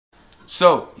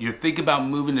So you're thinking about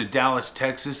moving to Dallas,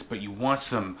 Texas, but you want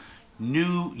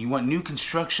new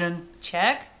construction?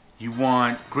 Check. You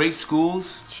want great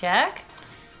schools? Check.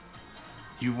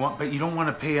 But you don't want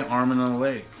to pay an arm and a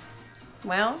leg.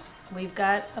 Well, we've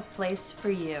got a place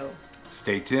for you.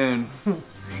 Stay tuned.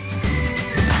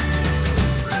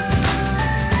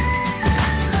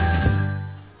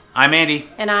 I'm Andy.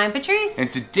 And I'm Patrice.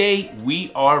 And today we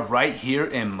are right here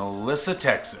in Melissa,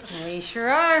 Texas. We sure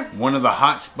are. One of the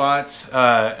hot spots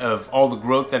of all the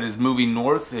growth that is moving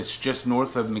north. It's just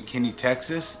north of McKinney,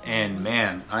 Texas. And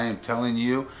man, I am telling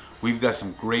you, we've got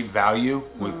some great value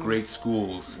with great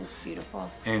schools. It's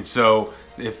beautiful. And so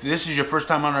if this is your first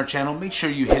time on our channel, make sure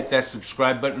you hit that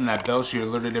subscribe button and that bell so you're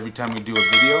alerted every time we do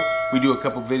a video. We do a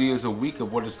couple videos a week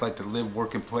of what it's like to live,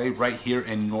 work, and play right here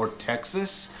in North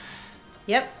Texas.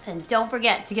 Yep, and don't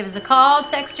forget to give us a call,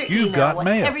 text, or email. Got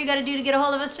mail. Whatever you got to do to get a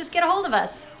hold of us, just get a hold of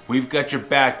us. We've got your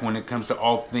back when it comes to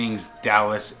all things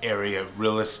Dallas area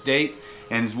real estate.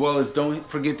 And as well as don't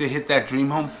forget to hit that dream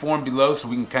home form below so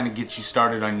we can kind of get you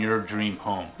started on your dream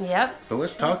home. Yep. But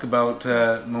let's talk about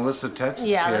Melissa, Texas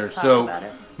here. Let's talk about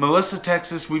it. Melissa,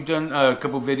 Texas, we've done a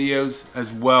couple videos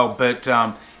as well, but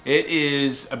it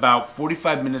is about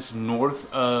 45 minutes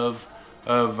north of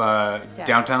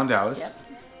downtown Dallas. Yep.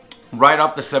 Right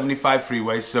off the 75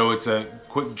 freeway, so it's a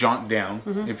quick jaunt down,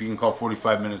 if you can call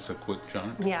 45 minutes a quick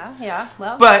jaunt. Yeah,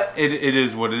 well. But it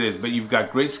is what it is. But you've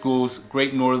got great schools,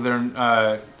 great northern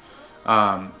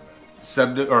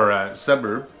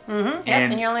suburb. Yep,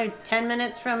 and you're only 10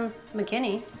 minutes from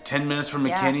McKinney. 10 minutes from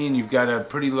McKinney, and you've got a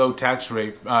pretty low tax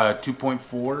rate,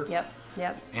 2.4.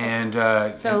 Yep.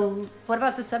 And so what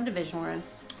about the subdivision we're in?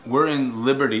 We're in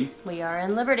Liberty. We are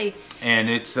in Liberty. And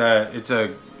it's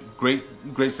a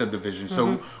great subdivision.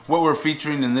 So what we're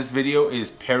featuring in this video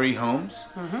is Perry Homes.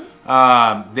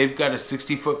 They've got a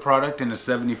 60-foot product and a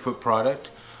 70-foot product.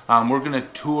 We're gonna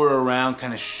tour around,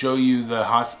 kind of show you the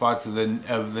hot spots of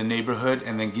the neighborhood,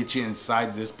 and then get you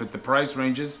inside this. But the price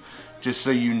ranges, just so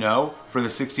you know, for the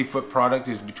 60-foot product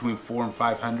is between $400 and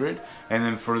 $500, and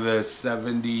then for the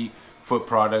 70-foot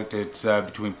product, it's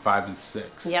between $500 and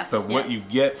 $600. Yep. But what you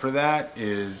get for that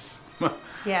is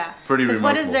pretty remarkable.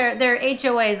 What is their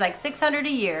HOA is like $600 a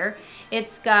year.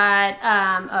 It's got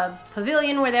a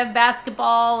pavilion where they have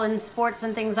basketball and sports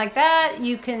and things like that.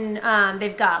 You can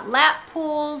they've got lap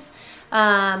pools,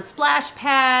 splash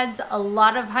pads, a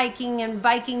lot of hiking and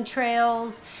biking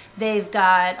trails. They've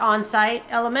got on-site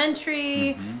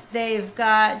elementary. They've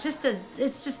got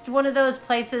it's just one of those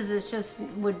places. It's just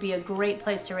would be a great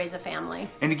place to raise a family.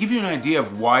 And to give you an idea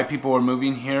of why people are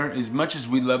moving here, as much as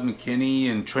we love McKinney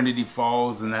and Trinity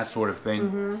Falls and that sort of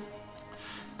thing,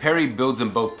 Perry builds in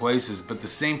both places, but the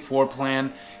same floor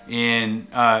plan in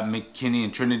McKinney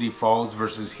and Trinity Falls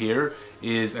versus here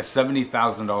is a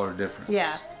 $70,000 difference.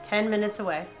 Yeah, 10 minutes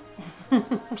away.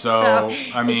 So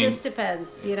I mean, it just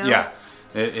depends, you know. Yeah.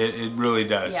 It really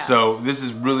does. Yeah. So this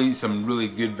is really some really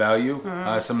good value,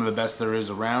 some of the best there is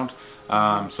around.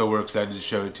 So we're excited to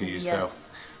show it to you. Yes. So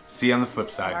see you on the flip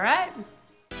side. All right.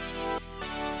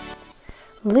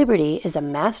 Liberty is a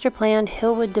master-planned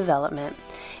Hillwood development.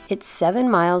 It's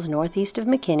 7 miles northeast of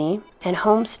McKinney, and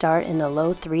homes start in the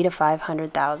low $300,000 to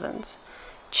 $500,000.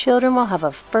 Children will have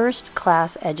a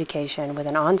first-class education with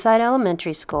an on-site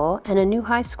elementary school and a new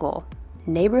high school.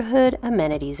 Neighborhood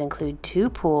amenities include 2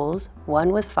 pools,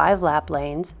 one with 5 lap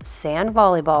lanes, sand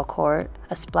volleyball court,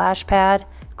 a splash pad,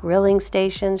 grilling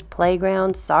stations,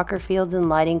 playgrounds, soccer fields, and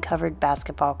lighting-covered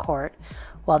basketball court,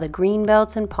 while the green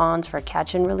belts and ponds for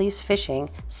catch and release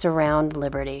fishing surround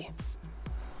Liberty.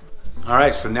 All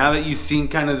right, so now that you've seen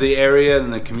kind of the area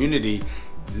and the community,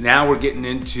 now we're getting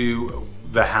into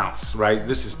the house, right?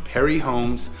 This is Perry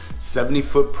Homes,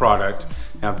 70-foot product.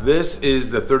 Now this is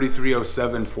the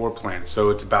 3307 floor plan, so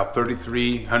it's about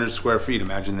 3,300 square feet,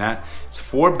 imagine that. It's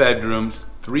 4 bedrooms,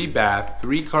 3 bath,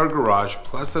 3-car garage,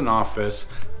 plus an office,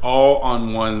 all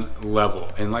on one level.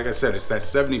 And like I said, it's that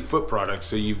 70-foot product,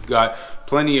 so you've got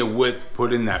plenty of width,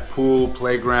 put in that pool,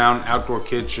 playground, outdoor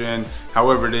kitchen,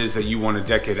 however it is that you want to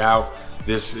deck it out,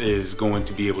 this is going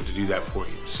to be able to do that for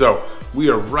you. So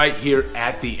we are right here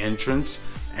at the entrance.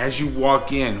 As you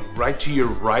walk in, right to your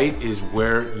right is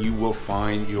where you will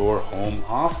find your home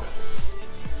office.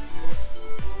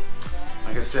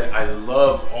 Like I said, I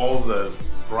love all the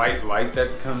bright light that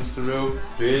comes through.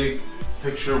 Big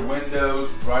picture windows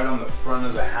right on the front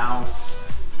of the house,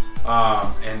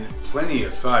 and plenty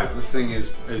of size. This thing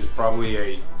is probably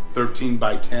a 13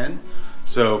 by 10,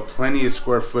 so plenty of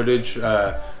square footage,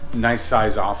 nice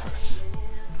size office.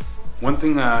 One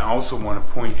thing that I also want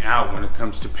to point out when it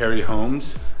comes to Perry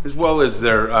Homes, as well as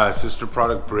their sister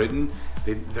product Britain,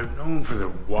 they're known for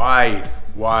their wide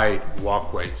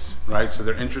walkways, right? So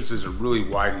their entrances are really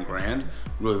wide and grand.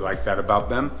 Really like that about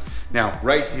them. Now,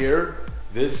 right here,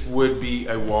 this would be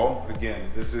a wall.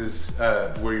 Again, this is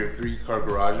where your 3-car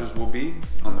garages will be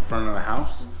on the front of the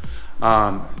house.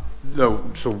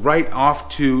 So right off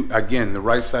to, again, the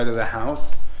right side of the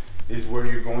house is where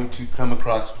you're going to come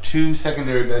across 2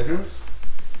 secondary bedrooms.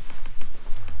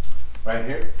 Right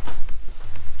here.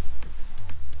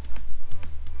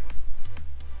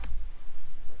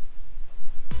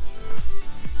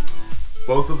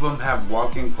 Both of them have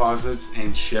walk-in closets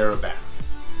and share a bath.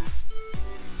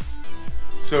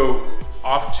 So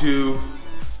off to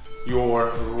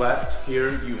your left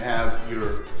here, you have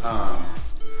your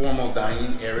formal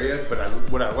dining area, but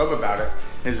what I love about it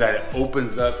is that it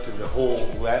opens up to the whole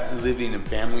living and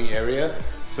family area.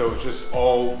 So it's just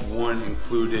all one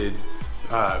included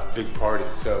big party.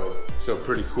 So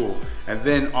pretty cool. And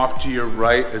then off to your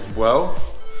right as well,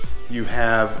 you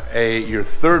have your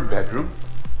 3rd bedroom.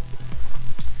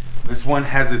 This one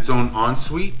has its own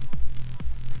ensuite.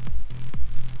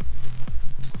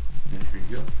 And here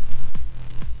you go.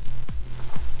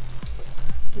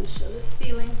 Can you show the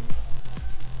ceiling?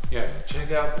 Yeah,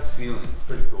 check out the ceiling. It's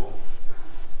pretty cool.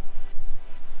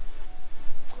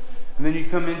 And then you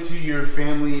come into your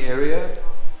family area.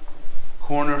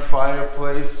 Corner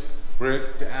fireplace,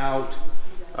 bricked out.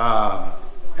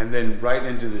 And then right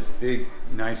into this big,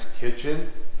 nice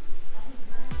kitchen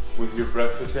with your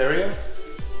breakfast area.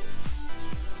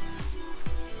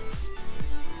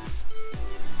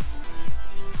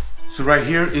 So right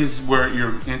here is where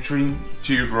you're entering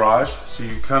to your garage. So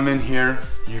you come in here,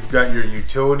 you've got your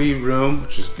utility room,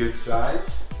 which is good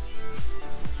size.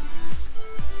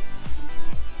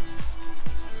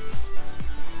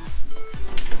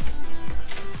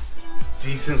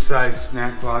 Decent sized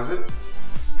snack closet.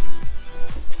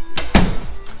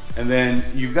 And then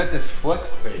you've got this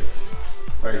flex space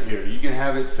right here. You can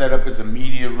have it set up as a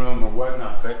media room or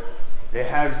whatnot, but it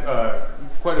has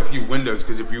quite a few windows,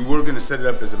 because if you were going to set it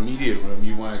up as a media room,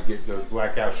 you want to get those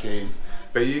blackout shades.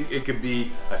 But it could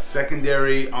be a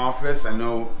secondary office. I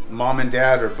know mom and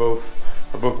dad are both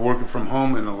working from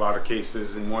home in a lot of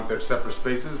cases and want their separate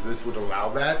spaces. This would allow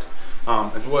that,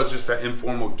 as well as just an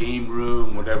informal game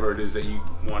room, whatever it is that you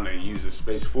want to use the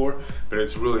space for. But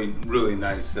it's really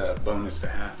nice bonus to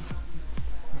have.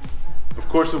 Of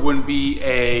course, it wouldn't be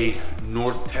a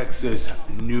North Texas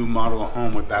new model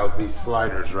home without these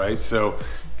sliders, right? So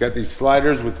got these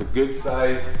sliders with a good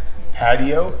size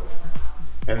patio.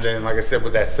 And then, like I said,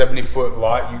 with that 70-foot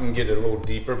lot, you can get it a little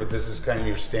deeper, but this is kind of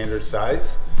your standard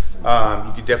size.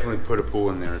 You could definitely put a pool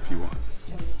in there if you want.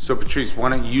 So Patrice, why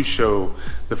don't you show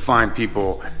the fine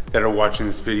people that are watching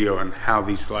this video and how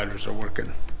these sliders are working?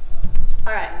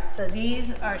 All right, so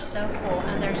these are so cool,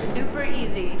 and they're super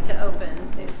easy to open.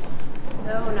 They're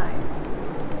so nice.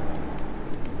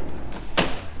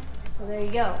 So there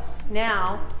you go.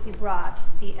 Now you brought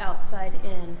the outside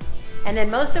in. And then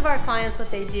most of our clients,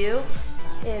 what they do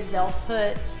is they'll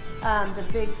put the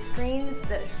big screens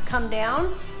that come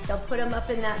down, they'll put them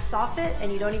up in that soffit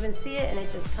and you don't even see it, and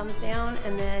it just comes down,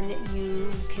 and then you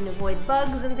can avoid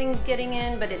bugs and things getting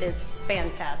in, but it is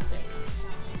fantastic.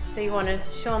 So you want to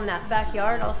show them that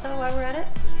backyard also while we're at it?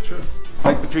 Sure.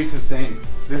 Like Patrice was saying,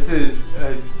 this is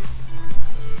a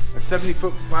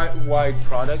 70-foot wide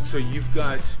product, so you've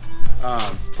got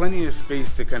plenty of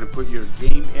space to kind of put your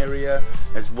game area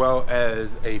as well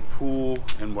as a pool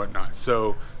and whatnot.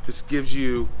 So this gives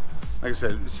you, like I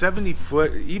said, 70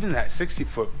 foot, even that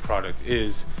 60-foot product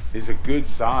is a good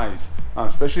size,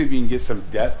 especially if you can get some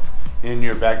depth in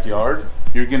your backyard.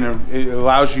 It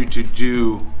allows you to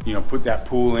do, put that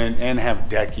pool in and have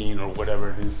decking or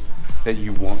whatever it is that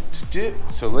you want to do.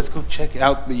 So let's go check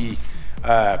out the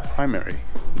primary.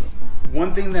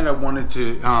 One thing that I wanted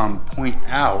to point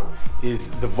out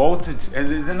is the vaulted,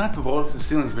 and they're not the vaulted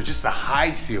ceilings, but just the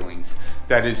high ceilings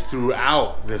that is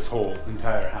throughout this whole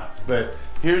entire house. But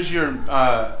here's your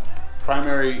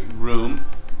primary room,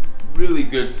 really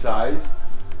good size,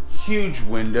 huge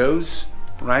windows,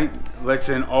 right? Lets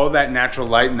in all that natural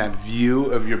light and that view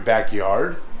of your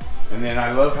backyard. And then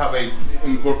I love how they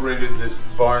incorporated this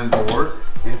barn door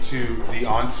into the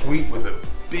ensuite with a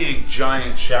big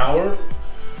giant shower.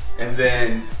 And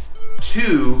then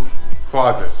 2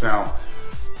 closets. Now,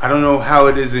 I don't know how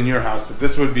it is in your house, but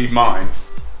this would be mine.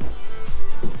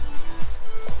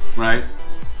 Right?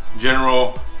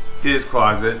 General, his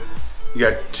closet. You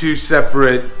got 2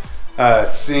 separate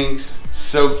sinks,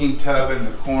 soaking tub in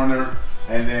the corner,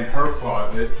 and then her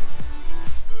closet,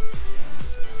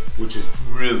 which is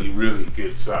really, really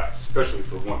good size, especially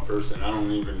for one person. I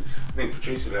think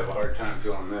Patrice would have a hard time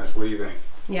filling this. What do you think?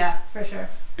 Yeah, for sure.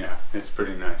 Yeah, it's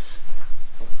pretty nice.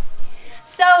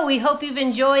 So we hope you've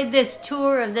enjoyed this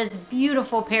tour of this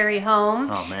beautiful Perry home.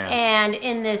 Oh, man. And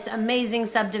in this amazing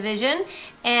subdivision.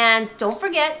 And don't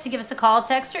forget to give us a call,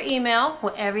 text, or email.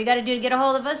 Whatever you got to do to get a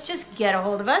hold of us, just get a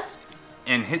hold of us.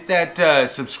 And hit that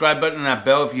subscribe button and that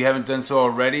bell if you haven't done so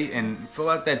already. And fill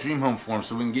out that dream home form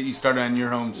so we can get you started on your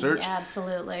home search. Yeah,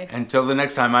 absolutely. Until the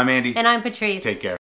next time, I'm Andy. And I'm Patrice. Take care.